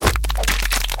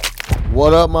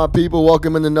What up, my people?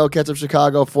 Welcome into No Ketchup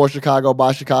Chicago, for Chicago,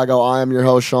 by Chicago. I am your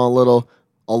host, Sean Little,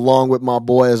 along with my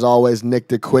boy, as always, Nick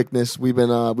the Quickness. We've been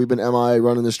MIA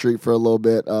running the street for a little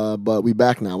bit, but we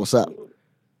back now. What's up?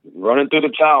 Running through the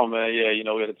town, man. Yeah,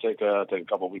 we had to take a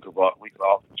couple of weeks off,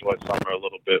 enjoy summer a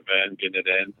little bit, man, getting it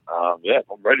in. I'm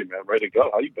ready, man. Ready to go.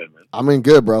 How you been, man? I've been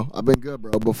good, bro.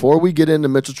 Before we get into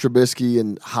Mitchell Trubisky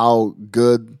and how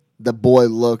good the boy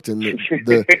looked and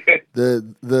the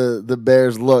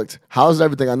Bears looked, how's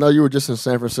everything? I know you were just in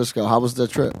San Francisco. How was that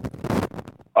trip?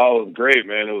 Oh, it was great,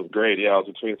 man. It was great. Yeah, I was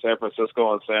between San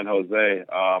Francisco and San Jose,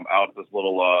 out at this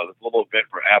little event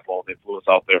for Apple. They flew us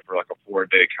out there for like a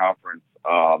 4-day conference,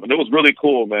 and it was really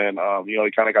cool, man. You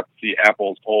kind of got to see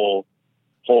Apple's whole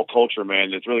culture,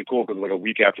 man. It's really cool because like a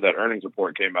week after that earnings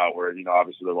report came out, where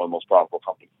obviously they're one of the most profitable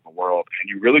companies in the world, and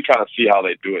you really kind of see how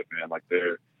they do it, man. Like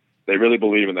they really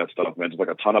believe in that stuff, man. Just like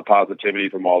a ton of positivity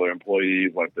from all their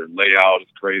employees. Like their layout is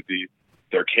crazy.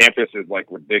 Their campus is like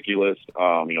ridiculous. They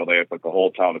have like the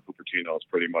whole town of Cupertino is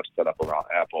pretty much set up around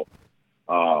Apple.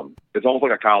 It's almost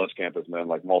like a college campus, man,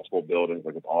 like multiple buildings.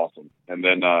 Like it's awesome. And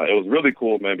then it was really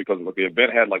cool, man, because the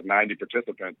event had like 90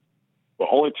 participants, but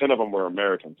only 10 of them were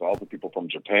Americans. So all the people from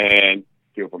Japan,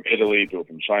 people from Italy, people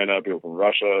from China, people from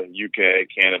Russia, UK,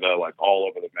 Canada, like all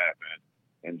over the map, man.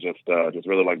 And just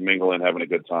really like mingling, having a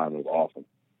good time. It was awesome.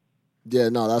 Yeah,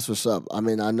 no, that's what's up. I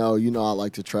mean, I know I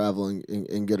like to travel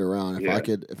and get around.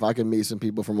 If I could meet some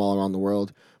people from all around the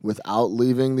world without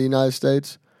leaving the United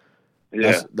States,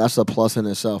 that's a plus in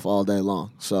itself all day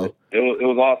long. So it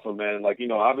was awesome, man. Like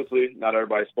obviously not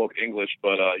everybody spoke English,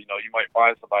 but you might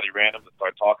find somebody random to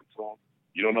start talking to them.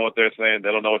 You don't know what they're saying,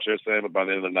 they don't know what you're saying, but by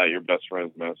the end of the night, you're best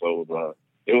friends, man. So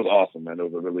it was awesome, man.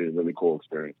 It was a really, really cool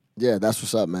experience. Yeah, that's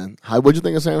what's up, man. What'd you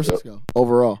think of San Francisco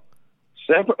overall?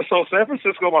 San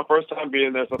Francisco, my first time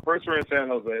being there. So first we were in San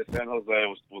Jose. San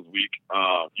Jose was weak.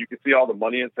 You can see all the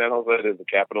money in San Jose. It is the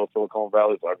capital of Silicon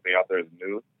Valley, so everything out there is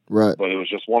new. Right. But it was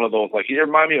just one of those, like, it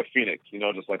reminded me of Phoenix,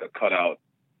 just like a cutout,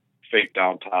 fake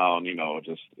downtown,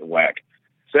 just whack.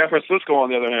 San Francisco, on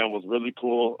the other hand, was really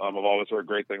cool. I've always heard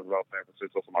great things about San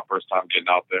Francisco. So my first time getting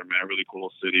out there, man, really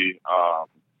cool city.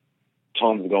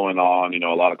 Tons going on,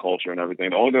 a lot of culture and everything.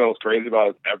 The only thing that was crazy about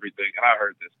it is everything, and I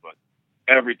heard this, but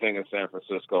everything in San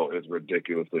Francisco is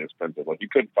ridiculously expensive. Like, you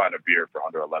couldn't find a beer for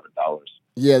under $11.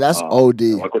 Yeah, that's OD.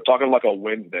 Like, we're talking like a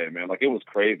Wednesday, man. Like, it was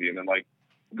crazy. And then, like,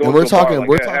 we're talking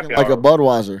like a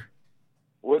Budweiser.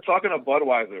 We're talking a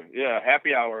Budweiser. Yeah,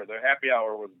 happy hour. Their happy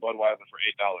hour was Budweiser for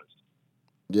 $8.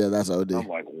 Yeah, that's OD. I'm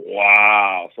like,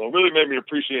 wow. So it really made me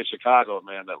appreciate Chicago,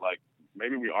 man, that, like,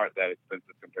 maybe we aren't that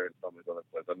expensive compared to some of these other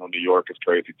places. I know New York is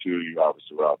crazy, too. You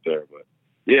obviously were out there. But,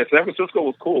 yeah, San Francisco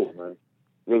was cool, man.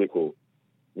 Really cool.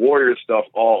 Warriors stuff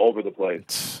all over the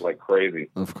place, like crazy.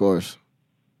 Of course.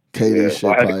 KD shit. So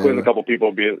I had to quiz a couple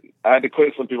people. I had to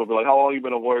quiz some people. Be like, "How long you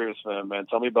been a Warriors fan, man?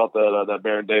 Tell me about that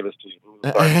Baron Davis team."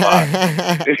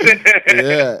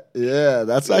 Yeah.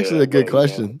 That's actually a good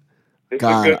question. It's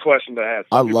a good question to ask.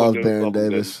 I love Baron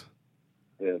Davis.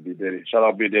 Yeah, B Diddy. Shout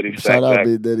out B Diddy. Shout out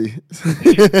B Diddy.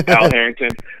 Al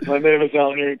Harrington. My name is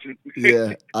Al Harrington.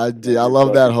 Yeah, I do. I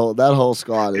love that whole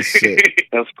squad is sick.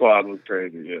 That squad was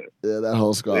crazy. Yeah, that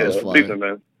whole squad is fun. Decent,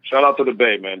 man. Shout out to the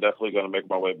Bay, man. Definitely gonna make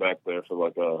my way back there for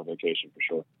like a vacation for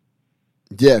sure.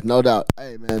 Yeah, no doubt.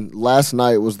 Hey, man, last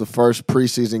night was the first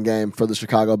preseason game for the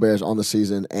Chicago Bears on the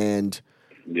season, and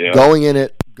going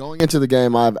into the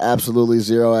game, I have absolutely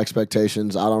zero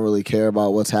expectations. I don't really care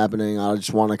about what's happening. I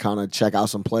just want to kind of check out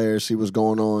some players, see what's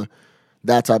going on,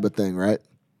 that type of thing, right?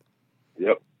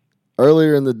 Yep.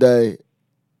 Earlier in the day,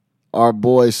 our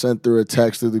boy sent through a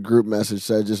text through the group message,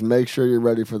 said, just make sure you're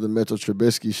ready for the Mitchell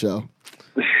Trubisky show.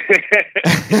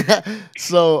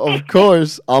 So of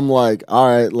course I'm like, all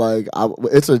right, like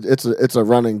it's a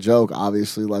running joke,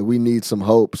 obviously, like we need some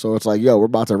hope, so it's like, yo, we're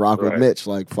about to rock with Mitch,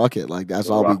 like fuck it, like that's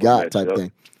all we got type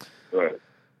thing. Right.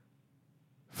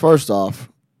 First off,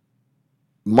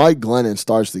 Mike Glennon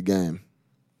starts the game.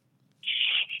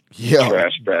 Yo,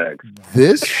 trash bags.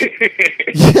 This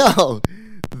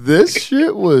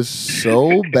shit was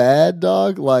so bad,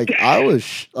 dog. Like I'm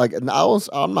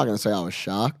not gonna say I was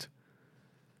shocked.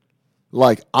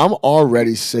 Like, I'm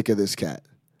already sick of this cat.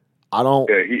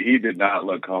 Yeah, he did not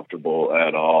look comfortable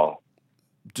at all.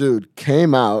 Dude,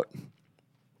 came out,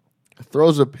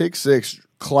 throws a pick six,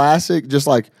 classic, just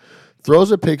like throws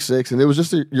a pick six, and it was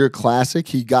just your classic.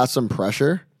 He got some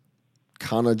pressure,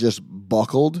 kind of just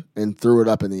buckled and threw it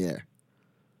up in the air.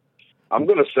 I'm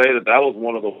going to say that was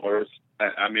one of the worst.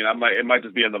 I mean, it might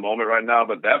just be in the moment right now,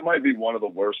 but that might be one of the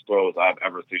worst throws I've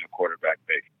ever seen a quarterback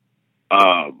make.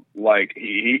 Like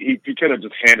he could have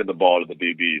just handed the ball to the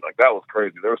DB. Like, that was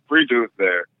crazy. There was 3 dudes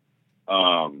there.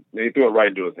 He threw it right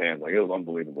into his hands. Like, it was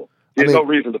unbelievable. He had no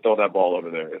reason to throw that ball over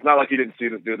there. It's not like he didn't see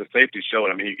this dude. The safety showed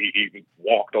him. He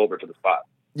walked over to the spot.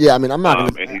 Yeah, I mean, I'm not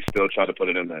going and he still tried to put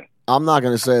it in there. I'm not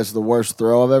going to say it's the worst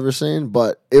throw I've ever seen,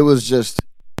 but it was just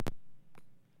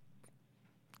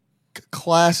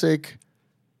classic.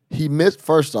 He missed,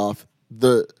 first off,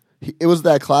 it was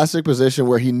that classic position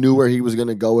where he knew where he was going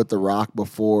to go with the rock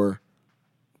before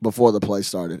the play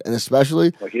started. And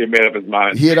especially, like, he had made up his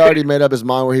mind. He had already made up his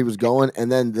mind where he was going, and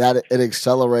then it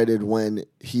accelerated when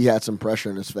he had some pressure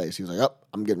in his face. He was like, "Oh,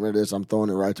 I'm getting rid of this. I'm throwing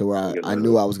it right to where I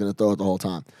knew I was going to throw it the whole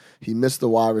time." He missed the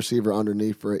wide receiver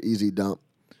underneath for an easy dump.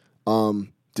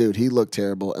 Dude, he looked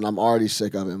terrible, and I'm already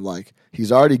sick of him. Like,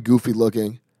 he's already goofy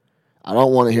looking. I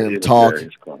don't want to hear him talk.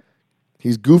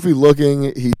 He's goofy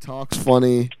looking. He talks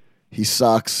funny. He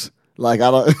sucks. Like, I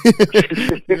don't,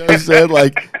 you know what I'm saying?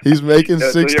 Like, he's making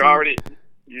 60. So you're already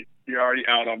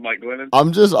out on Mike Glennon.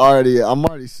 I'm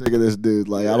already sick of this dude.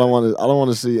 Like, I don't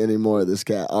want to see any more of this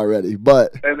cat already.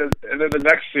 But and then the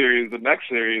next series,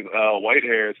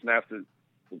 Whitehair snapped it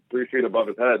 3 feet above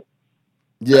his head.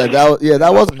 Yeah,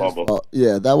 that wasn't his fault.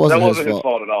 Yeah, that wasn't his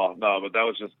fault at all. No, but that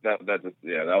was just that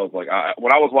was like,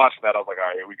 when I was watching that, I was like, all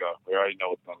right, here we go. We already know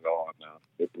what's going to go on now.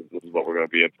 This is what we're going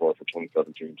to be in for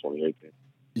 2017, 2018.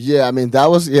 Yeah, I mean, that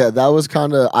was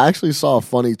kind of. I actually saw a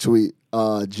funny tweet.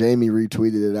 Jamie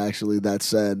retweeted it actually that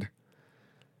said,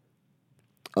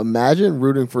 "Imagine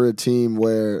rooting for a team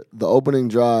where the opening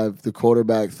drive, the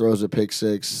quarterback throws a pick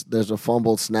six, there's a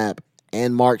fumbled snap,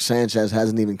 and Mark Sanchez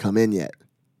hasn't even come in yet."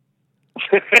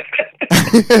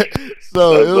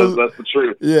 So that's the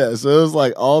truth. Yeah, so it was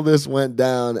like all this went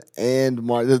down, and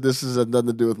this has nothing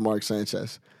to do with Mark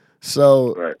Sanchez.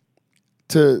 So right.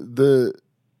 To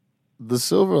the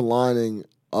silver lining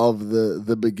of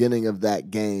the beginning of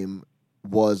that game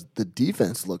was the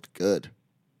defense looked good.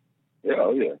 Yeah,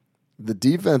 oh yeah. The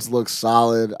defense looked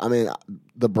solid. I mean,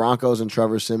 the Broncos and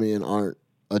Trevor Siemian aren't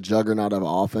a juggernaut of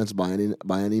offense by any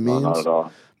means. No, not at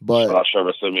all. But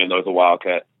Trevor Siemian, there's a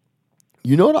Wildcat.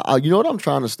 You know what I'm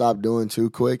trying to stop doing too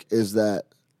quick is that,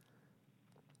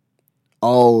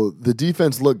 the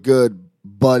defense looked good,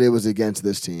 but it was against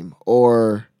this team.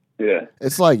 Or yeah,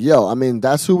 it's like, I mean,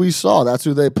 that's who we saw. That's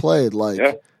who they played. Like,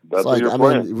 yeah, that's like, you're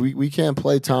playing. We can't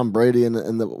play Tom Brady in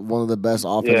the one of the best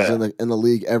offenses in the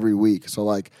league every week. So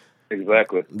like,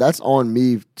 exactly, that's on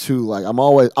me too. Like, I'm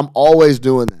always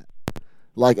doing that.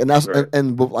 Like, and that's right.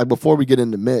 and like before we get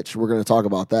into Mitch, we're gonna talk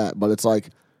about that. But it's like,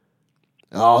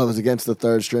 it was against the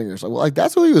third stringers. Like,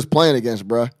 that's who he was playing against,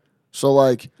 bruh. So,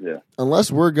 like, unless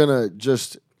we're going to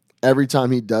just, every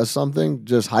time he does something,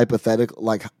 just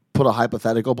put a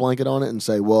hypothetical blanket on it and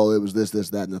say, well, it was this,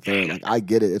 that, and the third. Like, I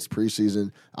get it. It's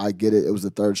preseason. I get it. It was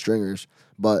the third stringers.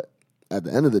 But at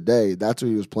the end of the day, that's who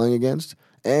he was playing against.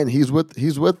 And he's with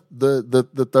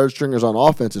the third stringers on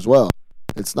offense as well.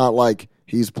 It's not like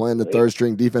he's playing the third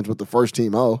string defense with the first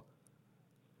team O.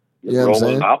 You know what I'm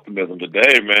saying? In optimism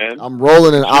today, man. I'm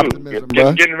rolling in optimism,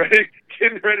 bro. Getting ready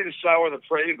to shower the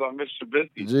praise on Mitch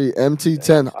Trubisky. Gee,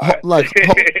 MT10,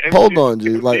 hold on, G,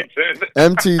 like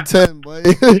MT10, boy.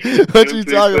 What you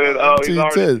talking about?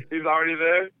 MT10. He's already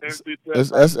there. MT10.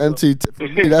 That's MT10 for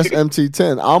me. That's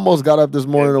MT10. I almost got up this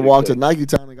morning to walk to Nike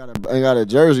Town and got a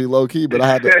jersey low key, but I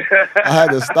had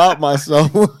to stop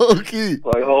myself low key.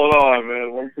 Like, hold on,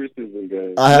 man. One preseason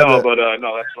game.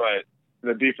 No, that's right.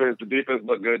 The defense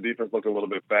looked good. Defense looked a little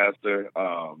bit faster.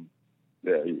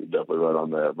 Yeah, you're definitely right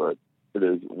on that. But it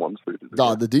is one preseason.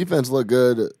 No, the defense looked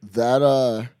good.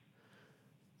 That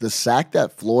the sack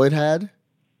that Floyd had.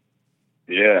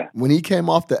 Yeah. When he came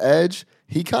off the edge,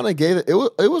 he kind of gave it. It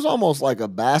was almost like a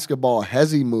basketball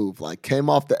hezzy move. Like, came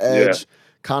off the edge,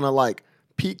 kind of like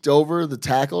peeked over the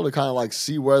tackle to kind of like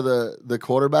see where the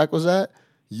quarterback was at.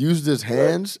 Used his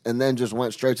hands and then just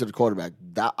went straight to the quarterback.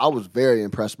 I was very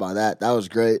impressed by that. That was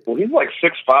great. Well, he's like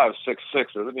 6'5", 6'6",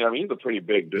 isn't he? I mean, he's a pretty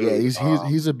big dude. Yeah,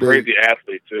 he's a big crazy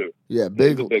athlete too. Yeah,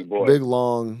 he's a big boy, big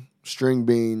long string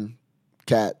bean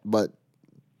cat, but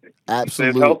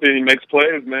absolutely stays healthy. He makes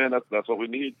plays, man. That's what we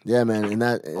need. Yeah, man. In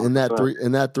that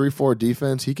 3-4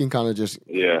 defense, he can kind of just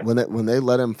when they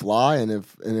let him fly, and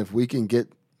if we can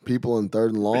get people in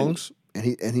third and longs, and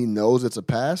he knows it's a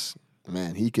pass.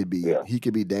 Man, he could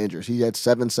be dangerous. He had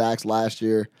 7 sacks last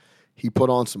year. He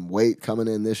put on some weight coming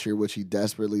in this year, which he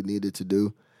desperately needed to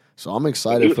do. So I'm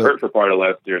excited. He was hurt for part of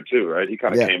last year too, right? He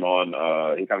kind of came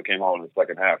on. He kind of came on in the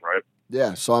second half, right?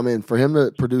 Yeah. So I mean, for him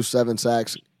to produce 7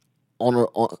 sacks on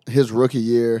his rookie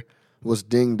year, was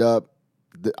dinged up.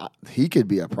 He could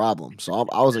be a problem. So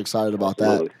I was excited about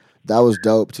that. That was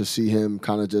dope to see him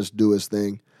kind of just do his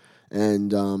thing.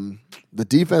 And the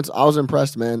defense, I was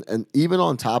impressed, man. And even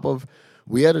on top of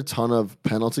we had a ton of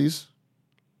penalties,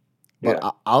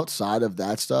 but outside of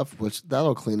that stuff, which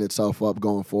that'll clean itself up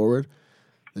going forward,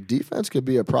 the defense could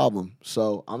be a problem.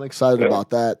 So I'm excited about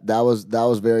that. That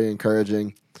was very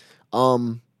encouraging.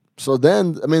 So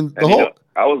then, I mean, the whole.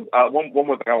 One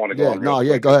more thing I want to go on. Go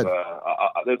ahead.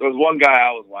 There was one guy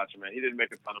I was watching, man. He didn't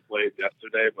make a ton of plays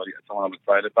yesterday, but someone I'm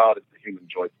excited about is the human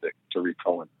joystick, Tariq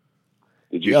Cohen.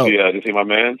 Did you see my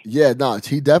man? Yeah, no,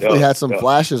 he definitely had some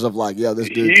flashes of like, this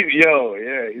dude.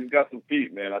 He's got some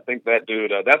feet, man. I think that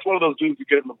dude, that's one of those dudes who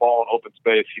get him the ball in open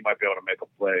space, he might be able to make a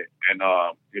play. And,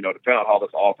 depending on how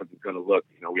this offense is going to look,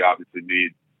 we obviously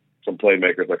need some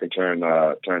playmakers that can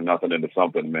turn nothing into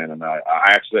something, man. And I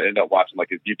actually ended up watching like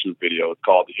his YouTube video. It's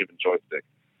called The Human Joystick.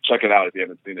 Check it out if you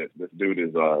haven't seen it. This dude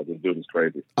is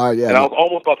crazy. All right, yeah. And I was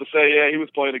almost about to say, he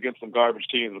was playing against some garbage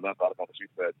teams, but I thought about what you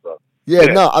said. So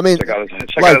I mean, check out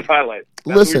his highlight.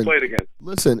 That's who he played against.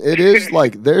 Listen, it is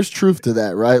like there's truth to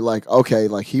that, right? Like, okay,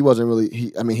 like he wasn't really.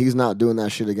 He's not doing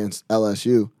that shit against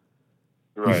LSU.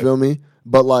 Right. You feel me?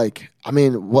 But like, I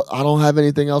mean, I don't have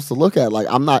anything else to look at. Like,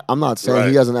 I'm not saying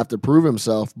he doesn't have to prove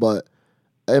himself, but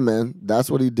hey, man,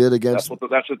 that's what he did against.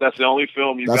 That's the only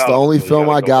film you. That's the only film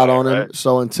I got on him. Right?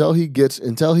 So until he gets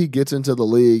into the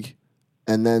league,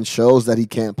 and then shows that he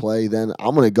can't play, then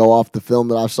I'm gonna go off the film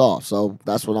that I saw. So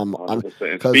that's what I'm.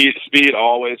 Speed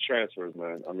always transfers,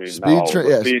 man. I mean,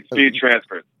 speed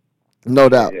transfers. No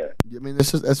doubt. Yeah. I mean,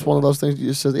 it's one of those things. You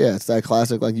just said, it's that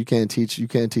classic. Like you can't teach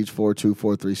 4.2,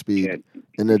 4.3 speed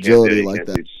and agility like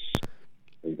that.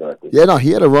 Exactly. Yeah, no, he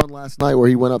had a run last night where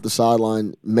he went up the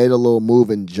sideline, made a little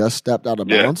move, and just stepped out of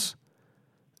bounds.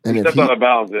 And he stepped out of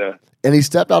bounds, and he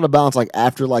stepped out of bounds like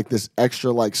after like this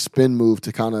extra like spin move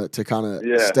to kind of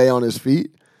stay on his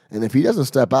feet. And if he doesn't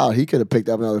step out, he could have picked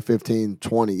up another 15,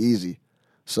 20 easy.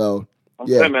 So. I'm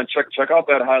saying, man, check out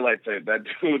that highlight tape. That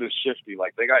dude is shifty.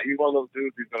 Like he's one of those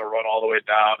dudes who's going to run all the way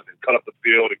down and then cut up the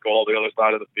field and go all the other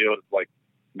side of the field. It's like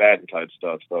Madden type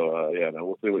stuff. So man,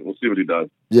 we'll see what he does.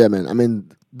 Yeah, man. I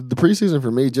mean, the preseason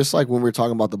for me, just like when we were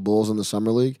talking about the Bulls in the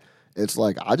summer league, it's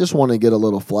like I just want to get a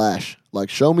little flash. Like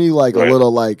show me like a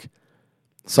little like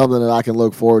something that I can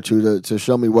look forward to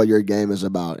show me what your game is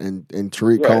about. And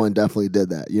Tariq Cohen definitely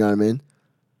did that. You know what I mean?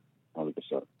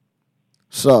 100%.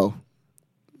 So.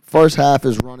 First half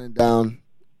is running down.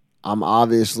 I'm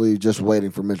obviously just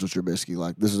waiting for Mitchell Trubisky.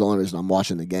 Like this is the only reason I'm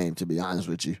watching the game, to be honest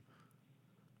with you.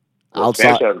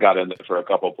 Sanchez got in there for a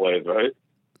couple plays, right?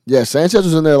 Yeah, Sanchez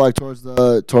was in there like towards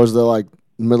the like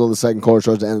middle of the second quarter,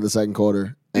 towards the end of the second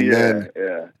quarter, and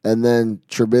then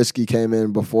Trubisky came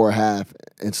in before half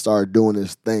and started doing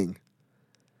his thing.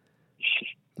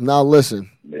 Now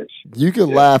listen, Mitch. You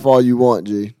can laugh all you want,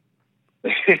 G.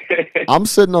 I'm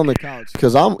sitting on the couch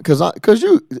because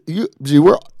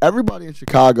everybody in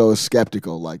Chicago is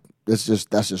skeptical. Like that's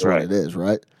just what it is,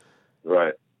 right?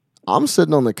 Right. I'm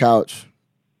sitting on the couch.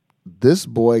 This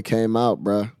boy came out,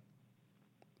 bruh,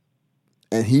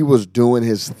 and he was doing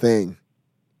his thing.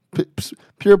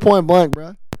 Pure point blank,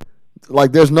 bruh.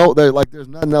 Like there's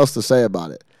nothing else to say about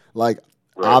it. Like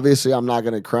obviously, I'm not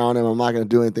gonna crown him. I'm not gonna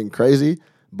do anything crazy.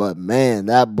 But man,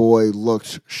 that boy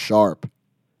looked sharp.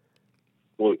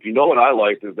 Well, you know what I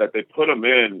liked is that they put him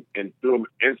in and threw him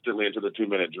instantly into the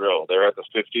 2-minute drill. They're at the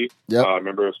 50. Yep.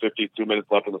 Remember, it was 52 minutes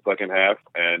left in the second half.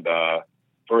 And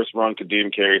first run,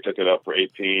 Kadeem Carey took it up for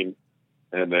 18.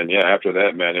 And then, after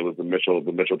that, man, it was the Mitchell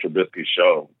Trubisky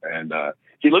show. And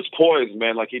he looks poised,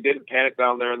 man. Like, he didn't panic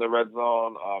down there in the red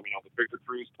zone. The Victor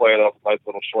Cruz play, that was a nice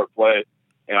little short play.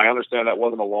 And I understand that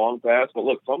wasn't a long pass. But,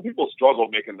 look, some people struggle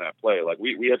making that play. Like,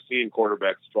 we have seen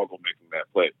quarterbacks struggle making that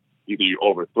play. Either you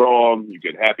overthrow him, you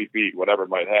get happy feet, whatever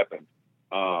might happen.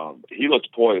 He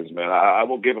looked poised, man. I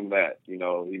will give him that. He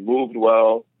moved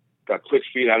well, got quick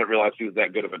feet. I didn't realize he was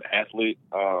that good of an athlete.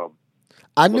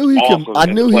 I knew he could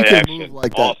move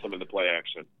like that. Awesome in the play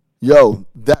action. Yo,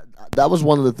 that was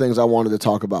one of the things I wanted to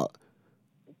talk about.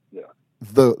 Yeah.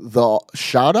 The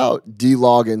shout out D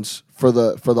Loggins for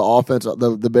the offense,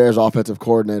 the Bears offensive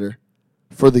coordinator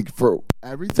for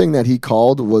everything that he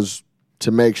called was to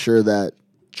make sure that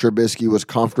Trubisky was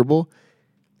comfortable.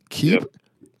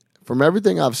 From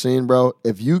everything I've seen, bro,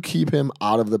 if you keep him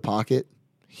out of the pocket,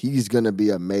 he's going to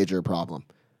be a major problem.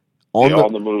 On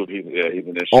the move, he's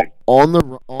an issue. On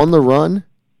the run,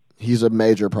 he's a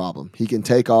major problem. He can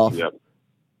take off. Yep.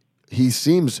 He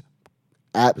seems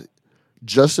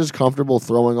just as comfortable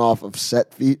throwing off of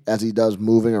set feet as he does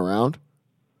moving around.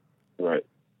 Right.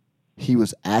 He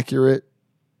was accurate.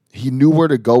 He knew where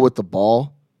to go with the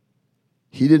ball.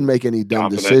 He didn't make any dumb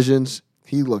decisions.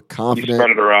 He looked confident.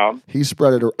 He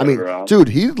spread it around. Dude,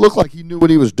 he looked like he knew what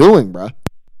he was doing, bro.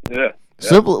 Yeah.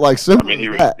 Simple. I mean, he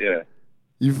was. Yeah.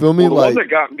 You feel me? Well, the one that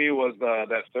got me was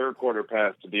that third quarter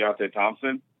pass to Deontay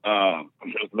Thompson. It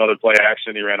was another play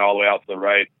action. He ran all the way out to the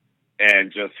right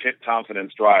and just hit Thompson in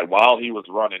stride while he was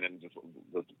running and just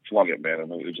flung it, man. I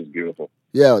mean, it was just beautiful.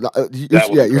 Yeah,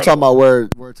 you're talking about where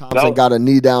Thompson got a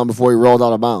knee down before he rolled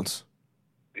out of bounds.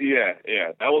 Yeah.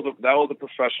 That was a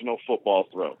professional football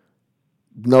throw.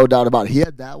 No doubt about it. He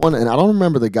had that one, and I don't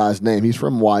remember the guy's name. He's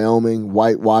from Wyoming,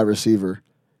 white wide receiver.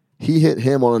 He hit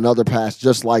him on another pass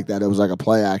just like that. It was like a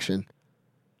play action.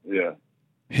 Yeah.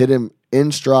 Hit him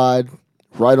in stride,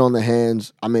 right on the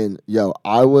hands. I mean,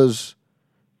 I don't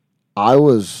want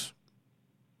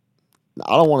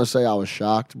to say I was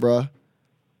shocked, bruh,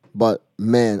 but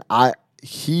man,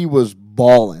 he was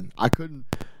balling. I couldn't.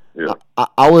 Yeah.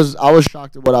 I was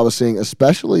shocked at what I was seeing,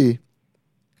 especially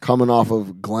coming off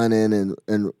of Glennon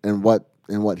and what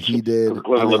he did.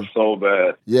 Glennon looked so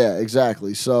bad. Yeah,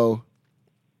 exactly. So,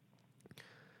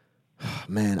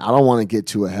 man, I don't want to get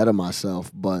too ahead of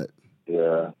myself, but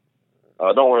yeah.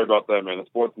 Don't worry about that, man. The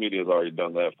sports media has already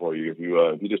done that for you. If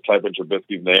you just type in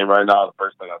Trubisky's name right now, the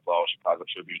first thing I saw was Chicago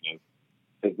Tribune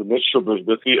is the Mitch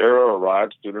Trubisky era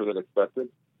arrived sooner than expected?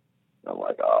 I'm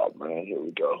like, oh man, here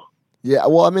we go. Yeah,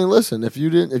 well, I mean, listen, if you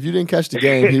didn't catch the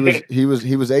game, he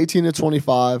was 18 to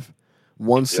 25,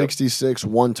 166,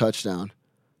 one touchdown,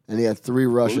 and he had 3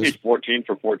 rushes. Was he 14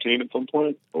 for 14 at some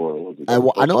point, or was it I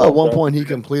know at one point he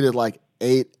completed like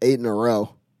eight in a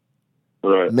row.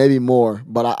 Right. Maybe more,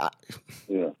 but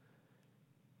yeah.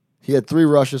 He had 3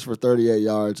 rushes for 38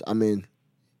 yards. I mean,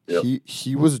 yep.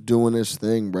 he was doing his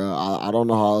thing, bro. I don't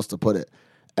know how else to put it.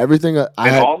 Everything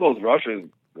all those rushes.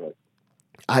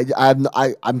 I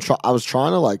was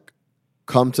trying to like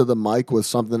come to the mic with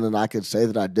something that I could say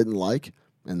that I didn't like,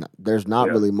 and there's not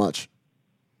really much.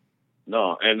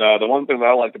 No, and the one thing that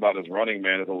I liked about his running,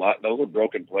 man, is a lot. Those are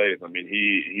broken plays. I mean,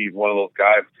 he's one of those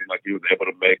guys. It seemed like he was able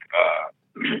to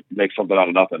make something out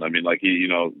of nothing. I mean, like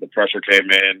the pressure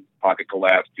came in, pocket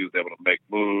collapsed. He was able to make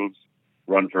moves,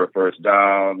 run for a first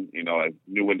down.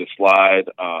 Knew when to slide.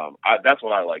 That's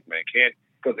what I like, man.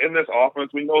 Because in this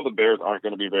offense, we know the Bears aren't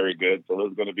going to be very good, so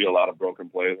there's going to be a lot of broken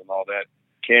plays and all that.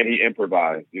 Can he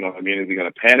improvise? You know what I mean? Is he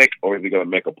going to panic or is he going to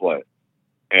make a play?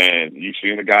 And you've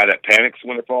seen the guy that panics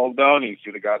when it falls down, and you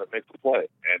see the guy that makes the play.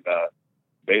 And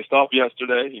based off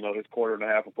yesterday, his quarter and a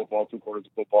half of football, 2 quarters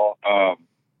of football,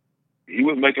 he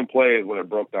was making plays when it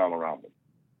broke down around him.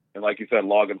 And like you said,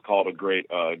 Loggins called a great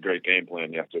game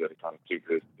plan yesterday to kind of suit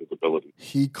his ability.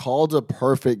 He called a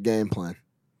perfect game plan.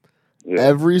 Yeah.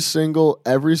 Every single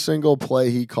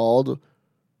play he called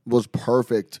was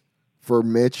perfect for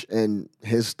Mitch and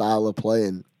his style of play,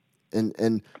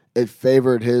 and it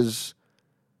favored his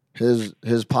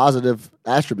positive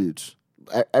attributes.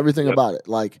 Everything about it,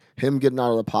 like him getting out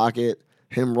of the pocket,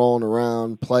 him rolling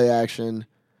around, play action,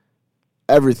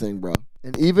 everything, bro.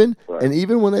 And even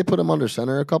when they put him under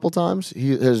center a couple times,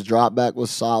 his drop back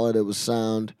was solid. It was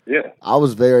sound. Yeah, I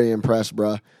was very impressed,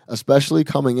 bro. Especially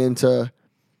coming into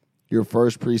your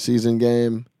first preseason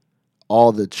game,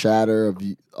 all the chatter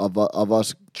of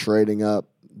us trading up.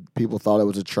 People thought it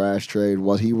was a trash trade.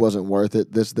 Well, he wasn't worth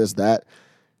it. This, that.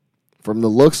 From the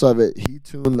looks of it, he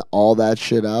tuned all that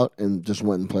shit out and just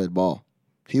went and played ball.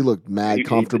 He looked mad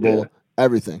comfortable.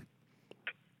 Everything.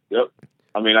 Yep.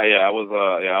 I mean, I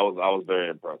was very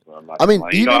impressed. I'm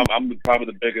probably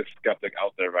the biggest skeptic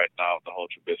out there right now with the whole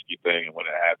Trubisky thing, and when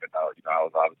it happened, I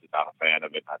was obviously not a fan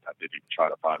of it. I didn't even try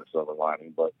to find a silver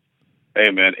lining, but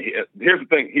hey, man, here's the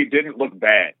thing: he didn't look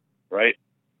bad, right?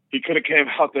 He could have came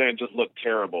out there and just looked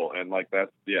terrible, and like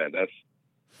that's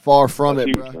far from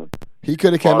it, bro. He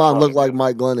could have came out and looked like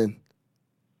Mike Glennon.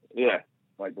 Yeah,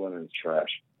 Mike Glennon is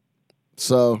trash.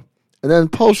 So, and then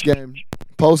post game,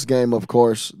 of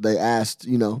course, they asked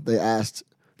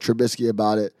Trubisky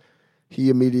about it. He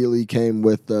immediately came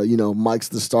with, Mike's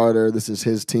the starter. This is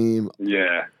his team.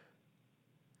 Yeah.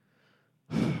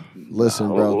 Listen,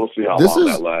 bro. We'll see how long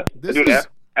that lasts.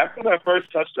 After that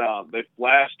first touchdown, they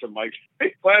flashed to Mike.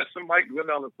 They flashed to Mike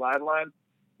Glennon on the sideline,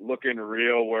 looking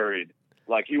real worried.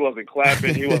 Like he wasn't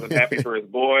clapping. He wasn't happy for his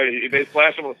boy. They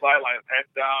flashed him on the sideline, his hands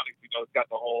down. He's got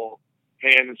the whole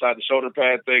hand inside the shoulder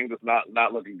pad thing. That's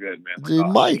not looking good, man. Dude,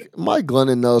 Mike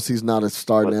Glennon knows he's not a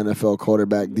starting NFL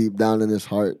quarterback deep down in his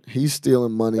heart. He's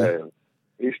stealing money. Hey,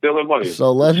 he's stealing money.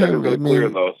 So let him. Clear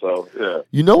though. So yeah.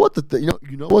 You know what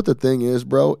the thing is,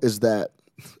 bro, is that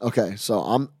okay? So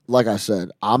I'm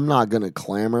not gonna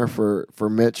clamor for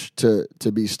Mitch to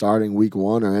be starting week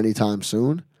 1 or anytime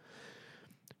soon.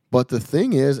 But the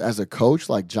thing is, as a coach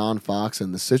like John Fox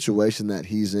and the situation that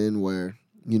he's in where,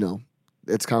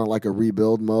 it's kind of like a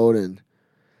rebuild mode and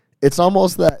it's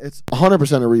almost that it's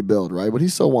 100% a rebuild, right? But he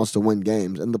still wants to win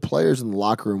games, and the players in the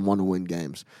locker room want to win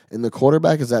games. And the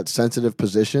quarterback is that sensitive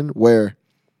position where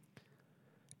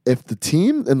if the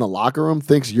team in the locker room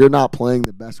thinks you're not playing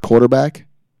the best quarterback,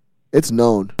 it's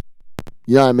known.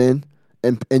 You know what I mean?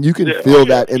 And you can feel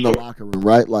that in the locker room,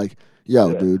 right? Like,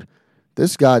 yo, dude,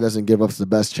 this guy doesn't give us the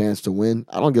best chance to win.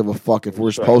 I don't give a fuck if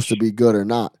we're supposed to be good or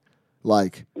not.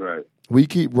 Like, we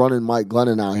keep running Mike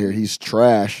Glennon out here. He's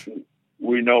trash.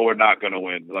 We know we're not going to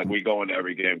win. Like, we go into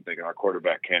every game thinking our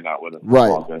quarterback cannot win.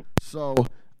 Right. So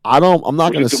I'm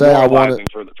not going to say I want it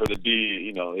for the D.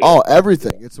 You know. Oh,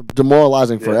 everything. It's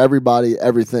demoralizing for everybody.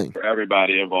 Everything. For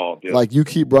everybody involved. Yeah. Like, you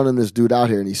keep running this dude out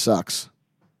here and he sucks.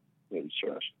 Yeah, he's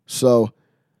trash. So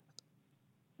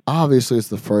obviously, it's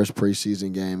the first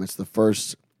preseason game. It's the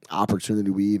first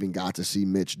opportunity we even got to see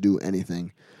Mitch do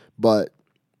anything. But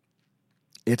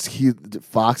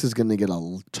Fox is going to get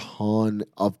a ton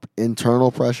of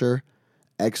internal pressure,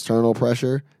 external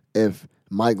pressure if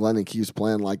Mike Glennon keeps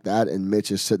playing like that and Mitch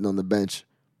is sitting on the bench.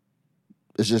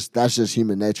 That's just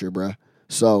human nature, bruh.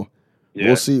 So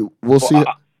we'll see.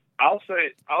 I'll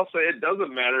say it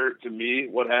doesn't matter to me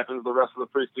what happens the rest of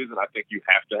the preseason. I think you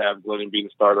have to have Glennon be the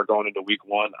starter going into week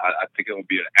one. I think it would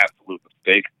be an absolute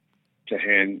mistake to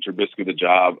hand Trubisky the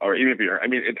job, or even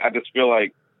if I just feel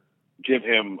like give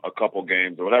him a couple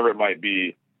games or whatever it might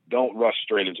be. Don't rush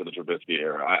straight into the Trubisky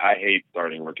era. I hate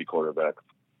starting rookie quarterbacks.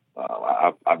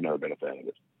 I've never been a fan of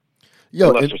it.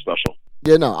 Unless you're special.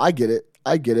 Yeah, no, I get it.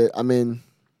 I mean,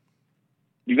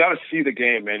 you got to see the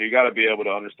game, man. You got to be able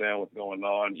to understand what's going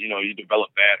on. You know, you develop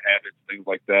bad habits, things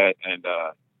like that. And,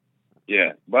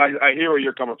 but I hear where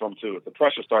you're coming from, too. If the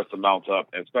pressure starts to mount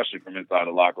up, especially from inside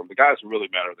the locker room, the guys who really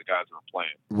matter are the guys who are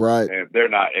playing. Right. And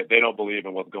if they don't believe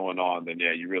in what's going on, then,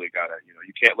 you really got to,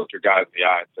 you can't look your guys in the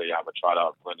eye and say, I'm going to try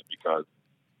out Glennon because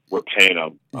we're paying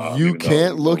them. You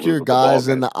can't look your guys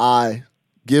in the eye,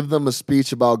 give them a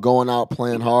speech about going out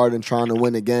playing hard and trying to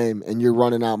win a game, and you're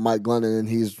running out Mike Glennon, and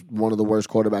he's one of the worst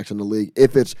quarterbacks in the league.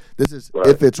 If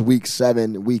it's week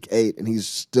 7, week 8, and he's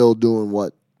still doing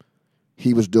what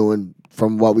he was doing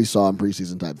from what we saw in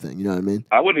preseason type thing, you know what I mean?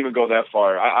 I wouldn't even go that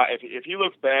far. If he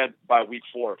looks bad by week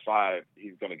 4 or 5,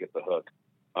 he's going to get the hook.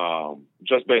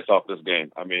 Just based off this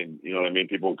game, I mean, you know what I mean?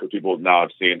 People now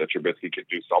have seen that Trubisky could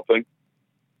do something,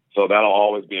 so that'll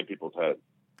always be in people's heads.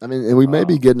 I mean, and we may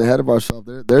be getting ahead of ourselves.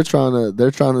 They're trying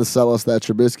to sell us that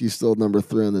Trubisky's still number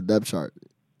 3 on the depth chart.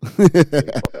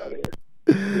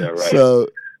 Yeah, right. So,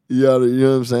 you know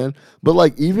what I'm saying? But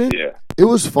like, it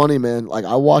was funny, man. Like,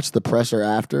 I watched the presser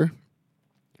after.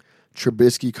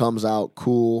 Trubisky comes out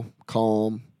cool,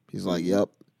 calm. He's like, "Yep,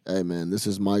 hey man, this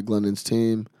is Mike Glennon's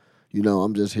team. You know,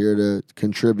 I'm just here to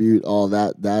contribute." All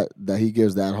that he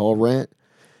gives that whole rant,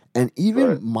 and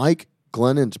even Mike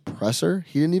Glennon's presser,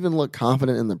 he didn't even look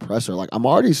confident in the presser. Like, I'm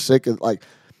already sick of like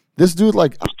this dude.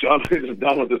 Like, he's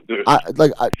done with this dude.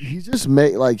 He just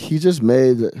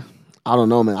made. I don't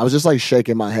know, man. I was just like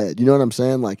shaking my head. You know what I'm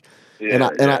saying? Like,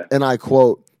 and I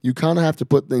quote, "You kind of have to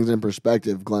put things in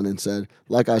perspective," Glennon said.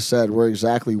 Like I said, we're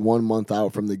exactly 1 month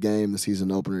out from the game, the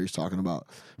season opener he's talking about.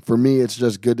 For me, it's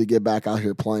just good to get back out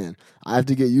here playing. I have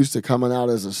to get used to coming out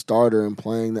as a starter and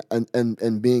playing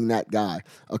and being that guy.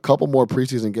 A couple more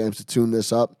preseason games to tune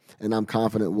this up, and I'm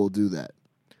confident we'll do that.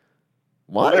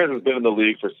 Why? Myers has been in the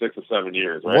league for 6 or 7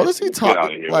 years, right? What is he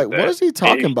talking? Like, what is he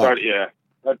talking about? I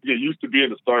have to get used to being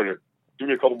the starter. Give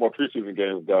me a couple more preseason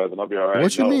games, guys, and I'll be all right.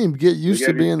 What you mean, get used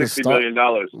to being the starter? $60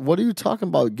 million. What are you talking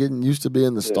about, getting used to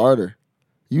being the starter?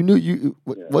 You knew you.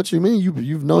 What you mean?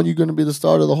 You've known you're going to be the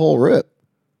starter the whole rip.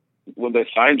 When they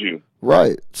signed you,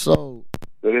 right? So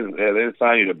they didn't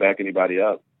sign you to back anybody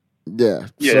up. Yeah.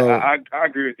 So, I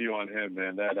agree with you on him,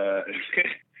 man. That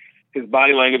his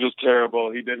body language was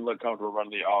terrible. He didn't look comfortable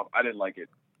running the off. I didn't like it.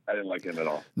 I didn't like him at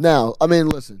all. Now, I mean,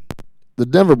 listen, the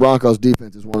Denver Broncos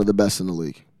defense is one of the best in the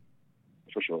league.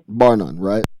 For sure. Bar none,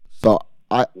 right? So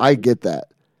I get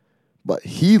that. But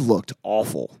he looked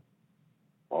awful.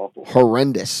 Awful.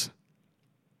 Horrendous.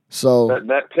 So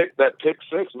that pick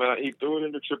 6, man, he threw it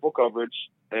into triple coverage,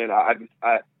 and I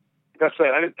like I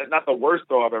said, not the worst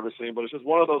throw I've ever seen, but it's just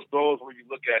one of those throws where you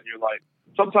look at and you're like,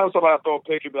 sometimes somebody will throw a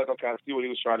pick, you'll be like, okay, I see what he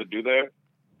was trying to do there.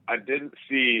 I didn't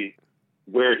see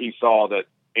where he saw that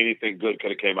anything good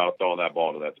could have came out of throwing that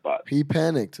ball to that spot. He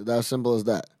panicked. That's simple as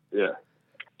that. Yeah.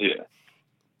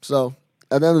 So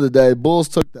at the end of the day, the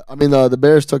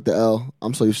Bears took the L.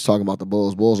 I'm so used to talking about the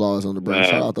Bulls. Bulls always on the brand.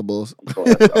 Shout out the Bulls. I'm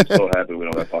so happy we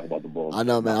don't have to talk about the Bulls. I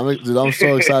know, man. I'm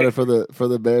so excited for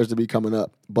the Bears to be coming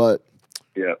up. But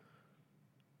yeah,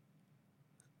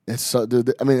 It's so,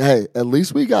 dude. I mean, hey, at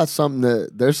least we got something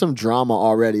that there's some drama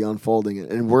already unfolding,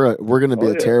 and we're going to be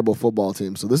a terrible football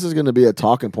team. So this is going to be a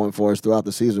talking point for us throughout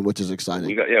the season, which is exciting.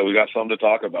 We got something to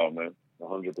talk about, man.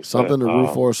 100%. Something to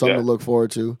root for, something to look forward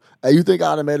to. Hey, you think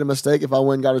I'd have made a mistake if I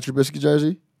went and got a Trubisky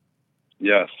jersey?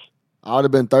 Yes. I would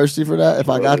have been thirsty for that if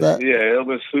I got that. Yeah, it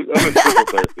was super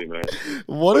thirsty, man.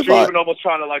 What if you were even almost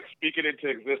trying to like speak it into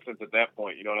existence at that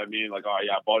point? You know what I mean? Like, oh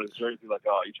yeah, I bought his jersey. Like,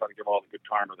 oh, you trying to give all the good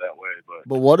karma that way?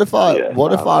 But what if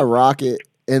I rock it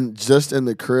in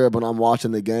the crib when I'm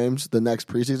watching the games, the next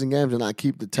preseason games, and I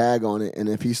keep the tag on it, and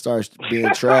if he starts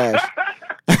being trash.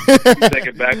 Take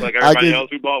it back like everybody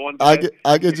else who bought one.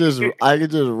 I could just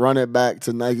run it back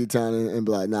to Nike Town and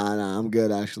be like, nah, I'm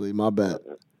good actually. My bad.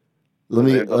 Let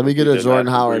me get a Jordan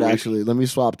Howard actually. Let me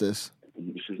swap this.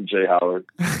 This is Jay Howard.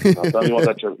 Tell me what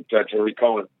that Terry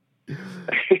Cohen. You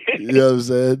know what I'm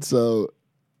saying? So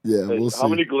yeah, we'll see. How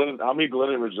many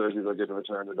Glennon jerseys are getting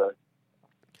returned today?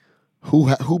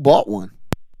 Who bought one?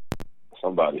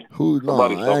 Somebody.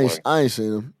 I ain't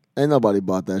seen them. Ain't nobody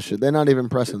bought that shit. They're not even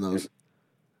pressing those.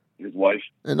 His wife.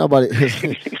 Ain't nobody.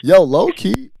 Yo, low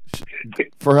key,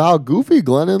 for how goofy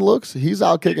Glennon looks, he's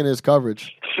out kicking his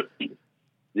coverage.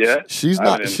 Yeah, she's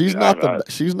not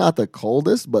the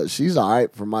coldest, but she's all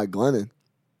right for Mike Glennon.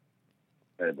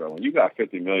 Hey, bro, when you got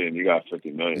 $50 million, you got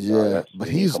 $50 million. Yeah, but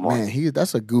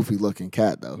that's a goofy looking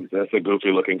cat though. That's a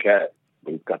goofy looking cat,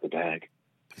 but he's got the bag.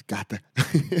 He's got the.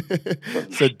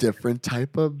 It's a different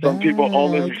type of bag. Some people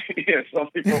only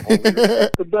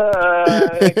the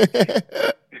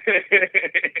bag.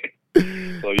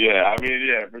 So yeah, I mean,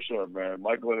 yeah, for sure, man.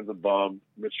 Mike Glennon's a bum.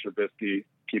 Mitch Trubisky,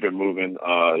 keep it moving.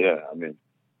 Yeah, I mean,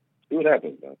 see what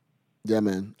happens, man. Yeah,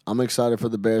 man. I'm excited for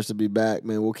the Bears to be back,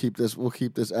 man. We'll keep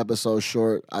this episode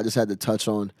short. I just had to touch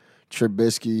on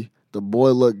Trubisky. The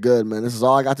boy looked good, man. This is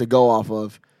all I got to go off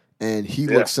of, and he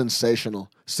looks sensational,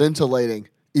 scintillating,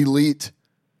 elite.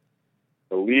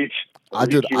 I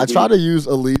try to use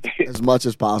elite as much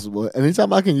as possible.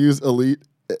 Anytime I can use elite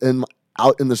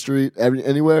out in the street,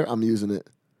 anywhere, I'm using it.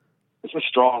 It's a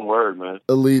strong word, man.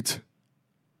 Elite.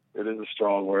 It is a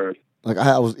strong word. Like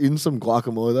I was eating some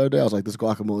guacamole the other day. I was like, "This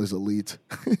guacamole is elite."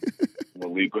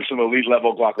 Some elite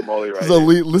level guacamole, right?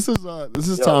 This is elite. This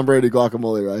is Tom Brady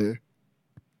guacamole right here.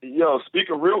 Yo,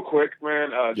 speaking real quick, man.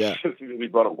 Since we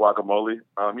brought up guacamole,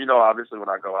 obviously when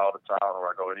I go out of town or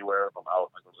I go anywhere, if I'm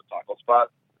out, I go to a taco spot.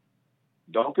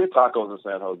 Don't get tacos in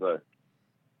San Jose.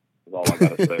 That's all I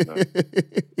gotta say,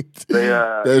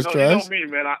 man. There's trash. You know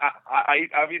me, man.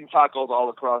 I've eaten tacos all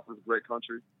across this great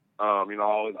country. I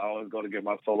always go to get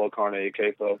my solo carne y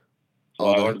queso. So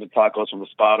I ordered the tacos from the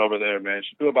spot over there, man.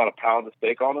 She threw about a pound of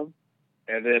steak on them,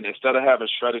 and then instead of having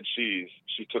shredded cheese,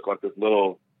 she took like this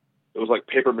little, it was like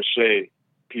paper mache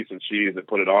piece of cheese and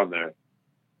put it on there.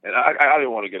 And I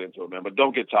didn't want to get into it, man, but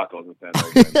don't get tacos in San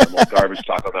Jose. The most garbage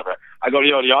tacos ever. I go,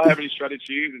 yo, do y'all have any shredded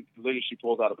cheese? And literally she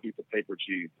pulls out a piece of paper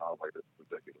cheese. I was like, this is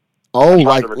ridiculous. Oh,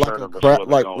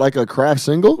 like a Kraft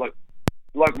single?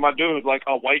 Like my dude, like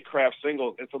a white Kraft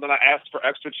single. And so then I asked for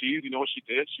extra cheese. You know what she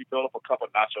did? She filled up a cup of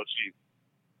nacho cheese.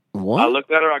 What? I looked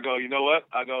at her. I go, you know what?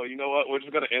 We're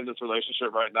just going to end this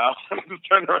relationship right now. I just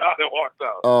turned around and walked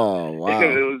out. Oh, wow.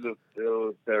 It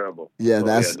was terrible. Yeah, so,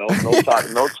 that's... no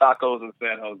tacos in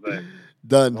San Jose.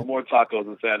 Done. No more tacos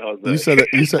in San Jose.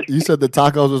 You said the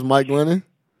tacos was Mike Glennon?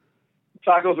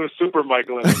 Tacos were super Mike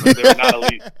Glennon, but they were not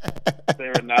elite. They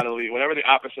were not elite. Whatever the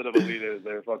opposite of elite is,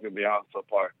 they're fucking beyond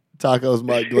subpar. Tacos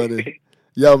Mike Glennon.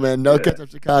 Yo, man, no catch up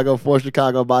Chicago for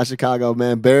Chicago by Chicago,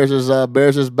 man. Bears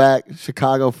is back.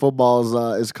 Chicago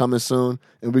football is coming soon,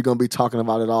 and we're gonna be talking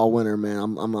about it all winter, man.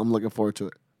 I'm looking forward to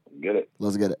it. Get it.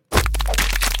 Let's get it.